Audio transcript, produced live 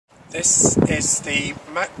This is the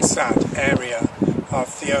Maqsad area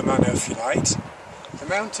of the Oman ophiolite. The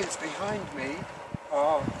mountains behind me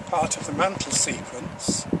are part of the mantle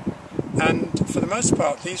sequence, and for the most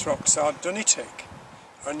part these rocks are dunitic,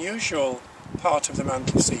 unusual part of the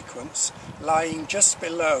mantle sequence, lying just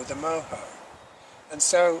below the moho. And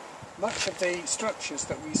so much of the structures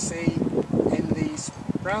that we see in these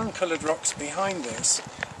brown coloured rocks behind us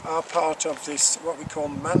are part of this what we call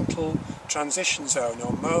mantle transition zone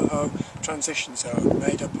or moho transition zone,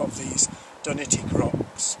 made up of these dunitic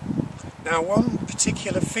rocks. Now, one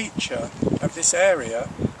particular feature of this area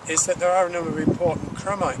is that there are a number of important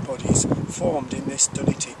chromite bodies formed in this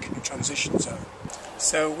dunitic transition zone.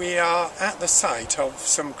 So we are at the site of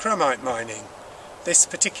some chromite mining. This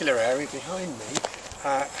particular area behind me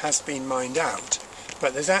has been mined out,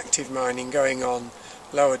 but there's active mining going on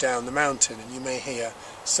lower down the mountain, and you may hear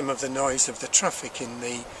some of the noise of the traffic in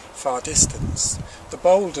the far distance. The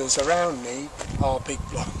boulders around me are big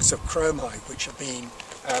blocks of chromite which are being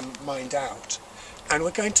mined out, and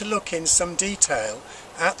we're going to look in some detail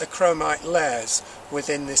at the chromite layers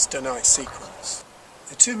within this dunite sequence.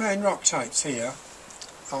 The two main rock types here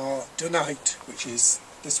are dunite, which is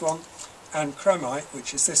this one, and chromite,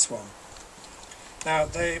 which is this one. Now,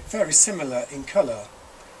 they're very similar in colour.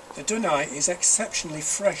 The dunite is exceptionally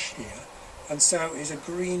fresh here, and so is a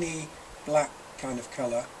greeny black kind of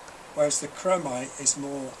colour, whereas the chromite is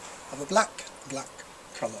more of a black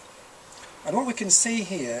colour. And what we can see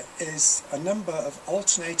here is a number of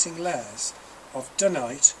alternating layers of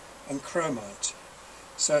dunite and chromite.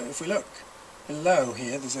 So if we look below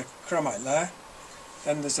here, there's a chromite layer,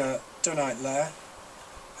 then there's a dunite layer,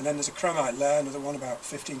 and then there's a chromite layer, another one about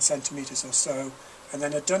 15 centimetres or so, and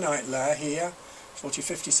then a dunite layer here,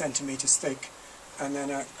 40-50 centimetres thick, and then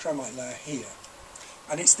a chromite layer here.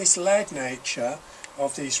 And it's this layered nature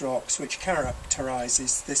of these rocks which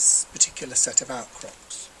characterises this particular set of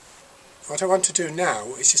outcrops. What I want to do now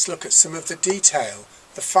is just look at some of the detail,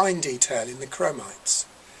 the fine detail in the chromites.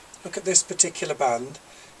 Look at this particular band,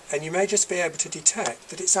 and you may just be able to detect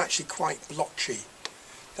that it's actually quite blotchy.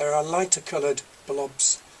 There are lighter coloured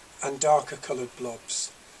blobs and darker coloured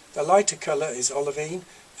blobs. The lighter colour is olivine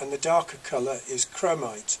and the darker colour is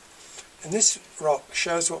chromite. And this rock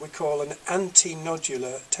shows what we call an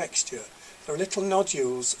anti-nodular texture. There are little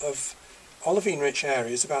nodules of olivine-rich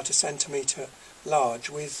areas about 1 centimetre large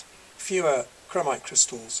with fewer chromite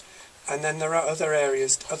crystals, and then there are other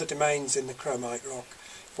areas, other domains in the chromite rock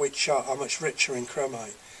which are much richer in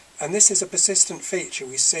chromite. And this is a persistent feature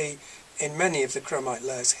we see in many of the chromite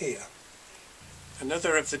layers here.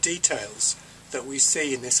 Another of the details that we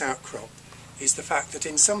see in this outcrop is the fact that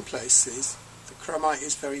in some places the chromite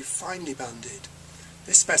is very finely banded.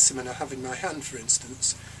 This specimen I have in my hand, for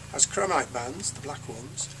instance, has chromite bands, the black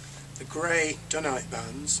ones, the grey dunite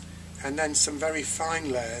bands, and then some very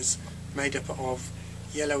fine layers made up of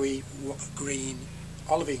yellowy green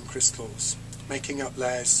olivine crystals, making up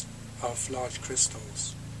layers of large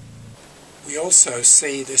crystals. We also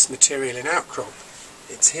see this material in outcrop.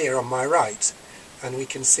 It's here on my right, and we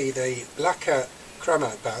can see the blacker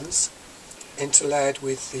chromite bands interlayered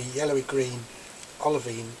with the yellowy green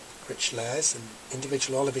olivine rich layers and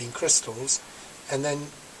individual olivine crystals, and then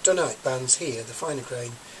dunite bands here, the finer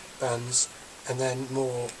grain bands, and then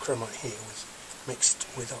more chromite here mixed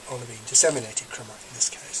with olivine, disseminated chromite in this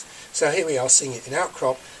case. So here we are seeing it in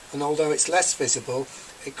outcrop, and although it's less visible,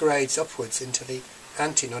 it grades upwards into the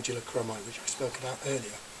anti-nodular chromite which we spoke about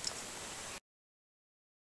earlier.